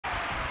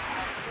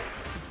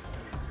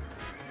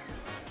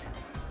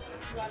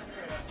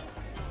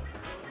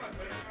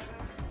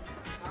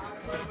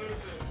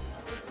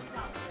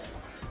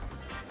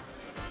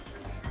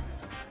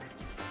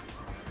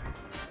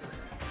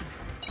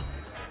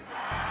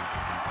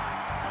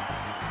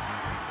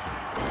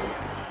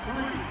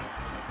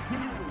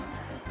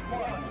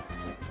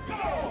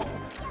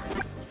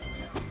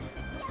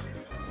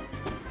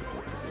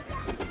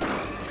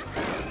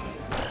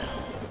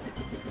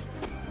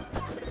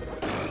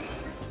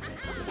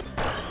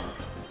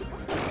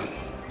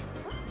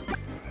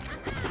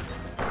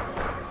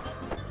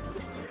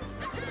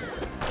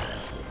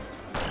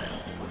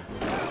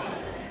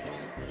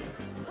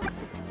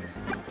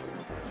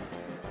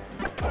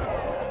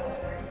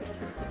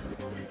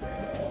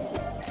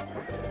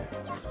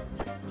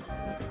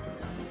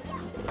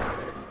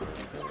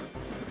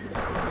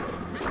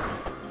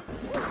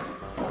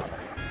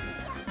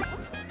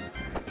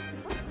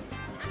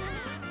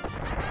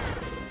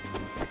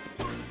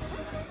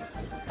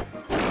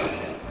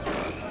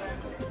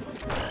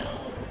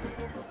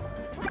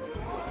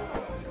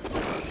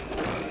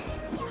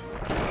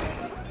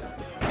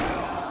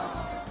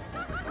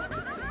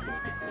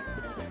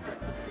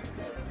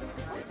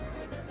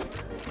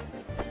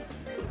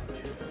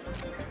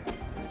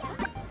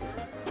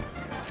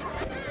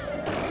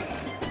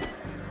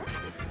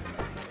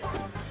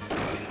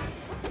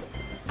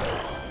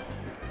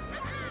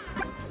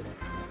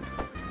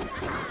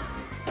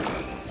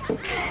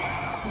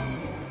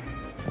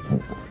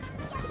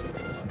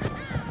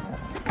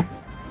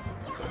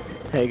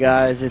Hey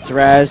guys, it's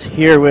Raz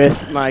here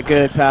with my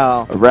good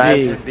pal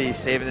Raz V. and V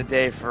saving the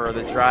day for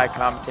the dry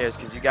commentators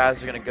because you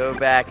guys are going to go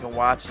back and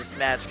watch this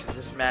match because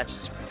this match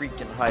is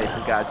freaking hype.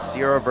 We got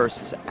Zero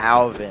versus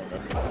Alvin,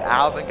 and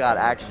Alvin got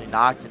actually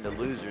knocked into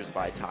losers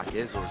by Talk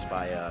Izzles,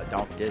 by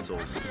Donk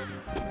Dizzles.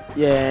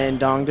 Yeah, and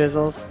Dong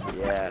Dizzles.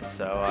 Yeah,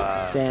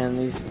 so damn,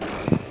 these.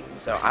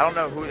 So I don't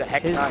know who the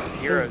heck knocked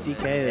Zeros his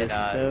DK is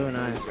so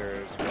nice.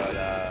 Losers,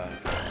 but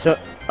so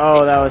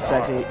oh, that was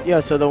sexy.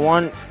 Yeah, so the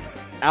one.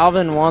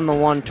 Alvin won the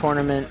one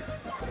tournament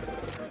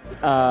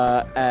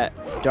at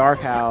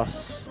Dark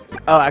House.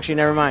 Oh, actually,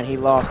 never mind. He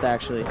lost,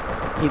 actually.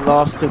 He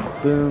lost to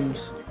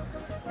Booms.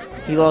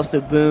 He lost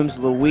to Booms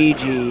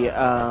Luigi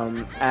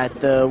at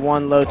the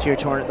one low-tier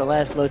tournament, the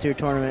last low-tier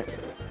tournament.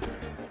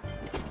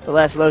 The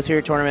last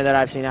low-tier tournament that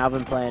I've seen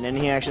Alvin playing, and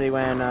he actually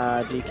went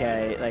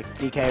DK, like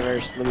DK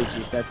versus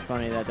Luigi. So that's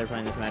funny that they're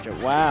playing this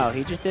matchup. Wow,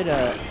 he just did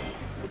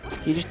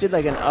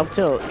like an up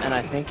tilt, and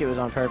I think it was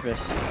on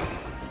purpose.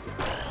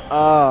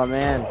 Oh,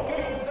 man.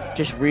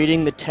 Just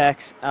reading the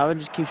text. Alvin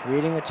just keeps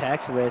reading the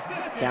text with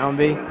down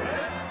B.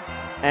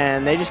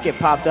 And they just get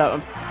popped up.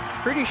 I'm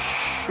pretty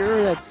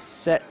sure that's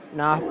set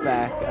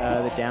knockback,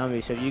 the down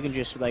B. So if you can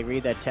just like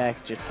read that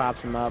text, just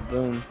pops them up.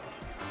 Boom.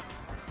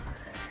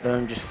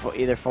 Boom. Just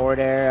either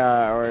forward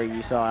air or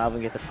you saw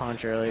Alvin get the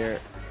punch earlier.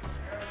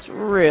 It's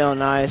real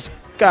nice.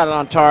 Got it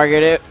on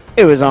target.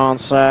 It was on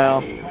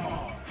sale.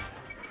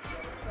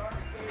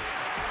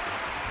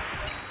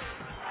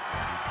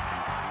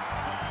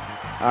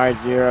 All right,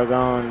 Zero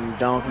going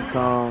Donkey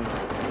Kong.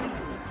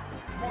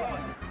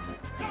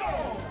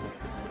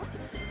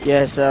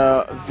 Yeah,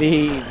 so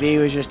V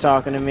was just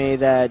talking to me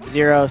that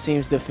Zero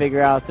seems to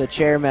figure out the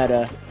chair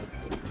meta.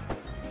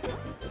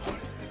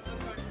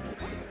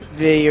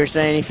 V, you're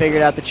saying he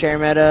figured out the chair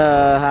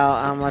meta?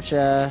 How much?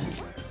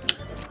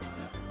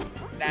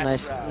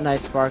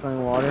 Nice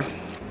sparkling water.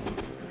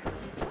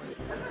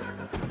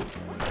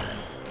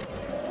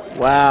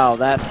 Wow,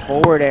 that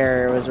forward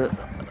air was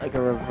like a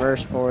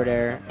reverse forward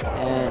air,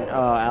 and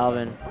oh,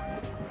 Alvin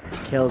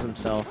kills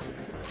himself.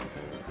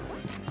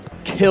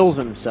 Kills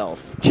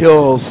himself.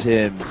 kills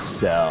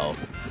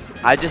himself.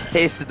 I just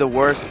tasted the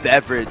worst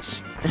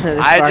beverage.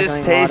 I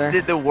just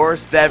tasted the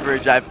worst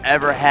beverage I've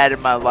ever had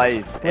in my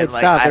life. Wait,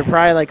 stop. They're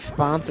probably like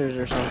sponsors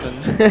or something.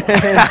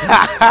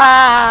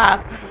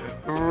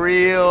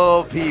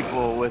 Real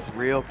people with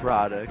real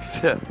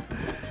products.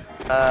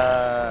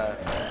 I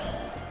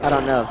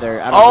don't know if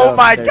they're. Oh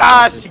my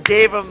gosh! He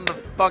gave him the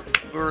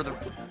the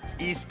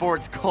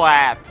esports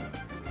clap.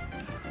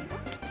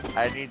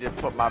 I need to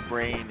put my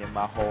brain in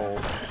my hole.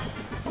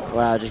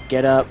 Wow! Just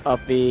get up,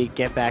 uppy,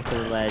 get back to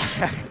the ledge.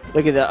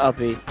 Look at the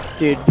uppy,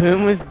 dude.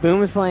 Boom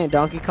was playing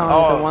Donkey Kong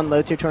at the one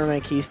low tier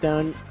tournament at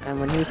Keystone, and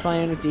when he was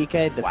playing with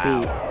DK, the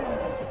feet.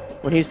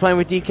 When he was playing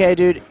with DK,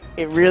 dude,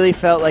 it really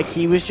felt like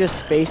he was just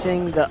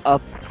spacing the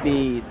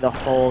uppy the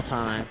whole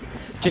time.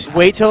 Just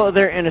wait till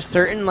they're in a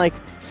certain like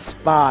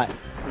spot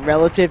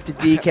relative to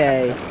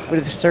DK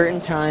with a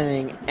certain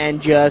timing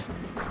and just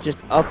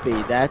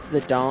uppy. That's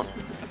the donk.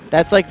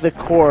 That's like the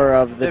core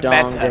of the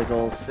Dong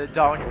Dizzles. The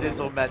Dong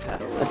Dizzle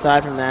meta.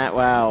 Aside from that,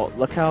 wow,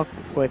 look how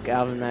quick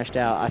Alvin mashed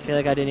out. I feel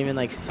like I didn't even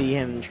like see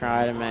him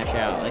try to mash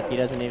out. Like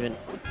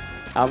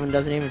Alvin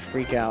doesn't even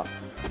freak out.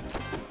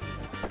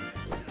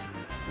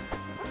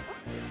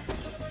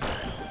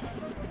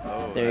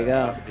 Oh, there you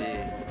go.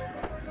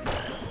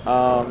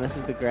 Oh,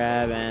 misses the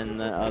grab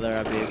and the other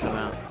up B come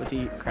out. Was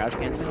he crouch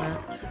canceling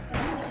that?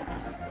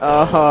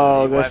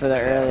 Oh, goes for the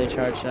early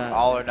charge shot.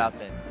 All or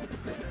nothing.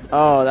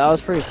 Oh, that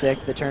was pretty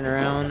sick. The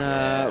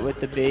turnaround with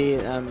the B,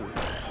 and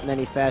then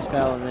he fast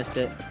fell and missed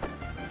it.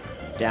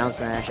 Down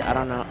smash. I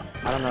don't know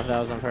if that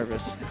was on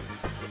purpose.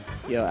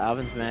 Yo,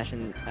 Alvin's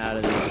mashing out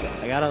of these.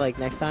 I gotta like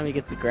next time he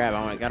gets the grab,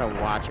 I gotta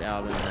watch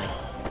Alvin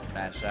like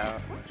mash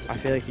out. I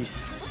feel like he's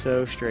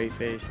so straight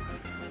faced.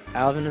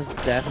 Alvin is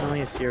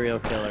definitely a serial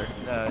killer.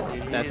 No,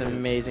 dude, that's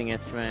amazing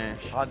at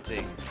smash.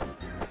 Hunting.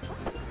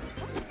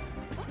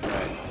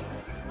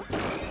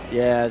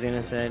 Yeah, I was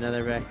gonna say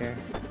another back here.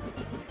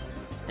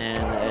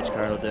 And the edge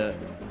card will do it.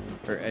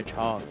 Or edge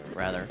hog,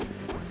 rather.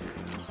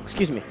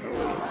 Excuse me.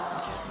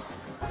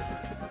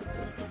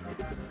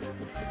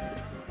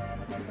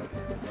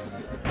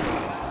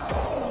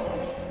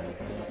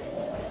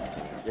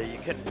 Yeah, you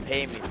couldn't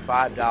pay me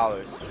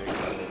 $5 to drink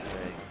that whole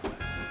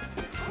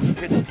thing. You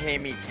couldn't pay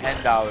me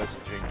 $10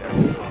 to drink that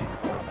whole thing.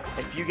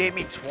 If you gave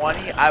me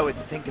 20, I would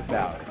think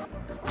about it.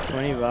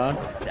 20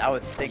 bucks? I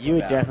would think You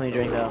would about definitely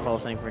drink that whole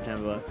thing for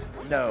 10 bucks.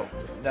 No.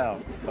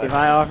 If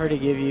I offer to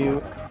give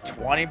you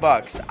 20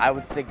 bucks, I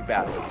would think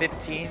about it.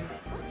 15?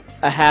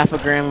 a half a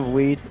gram of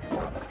weed.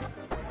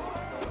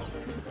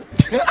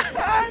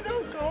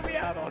 Don't call me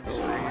out on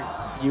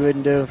stream. You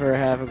wouldn't do it for a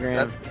half a gram.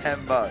 That's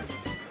 10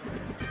 bucks.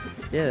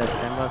 Yeah, that's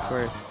 10 bucks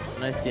worth.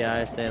 Nice DI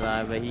to stay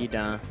alive, but he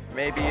done.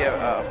 Maybe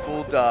a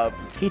full dub.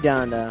 He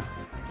done though.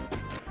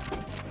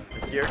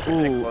 You're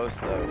pretty close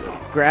though.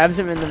 Grabs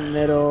him in the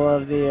middle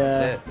of the.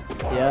 That's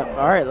it. Yep.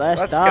 All right,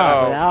 let's stop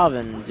go. with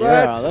Alvin. 0.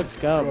 Let's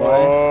go,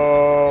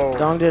 boy.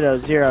 Dong Ditto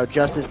 0,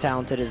 just as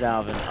talented as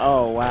Alvin.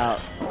 Oh wow.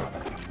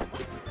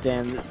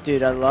 Damn,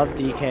 dude, I love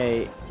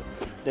DK.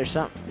 There's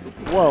some.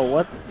 Whoa,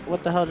 what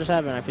the hell just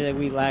happened? I feel like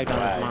we lagged on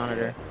this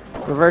monitor.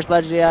 Reverse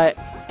ledge DI.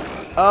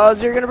 Oh, is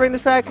Zero gonna bring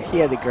this back? He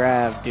had the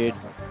grab, dude.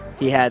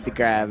 He had the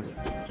grab.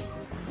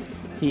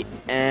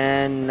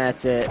 And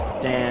that's it.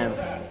 Damn.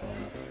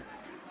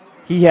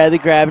 He had the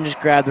grab and just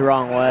grabbed the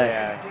wrong way.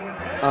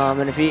 Yeah.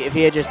 And if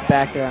he had just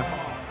backed around.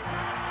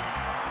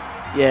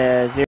 Yeah, Zero.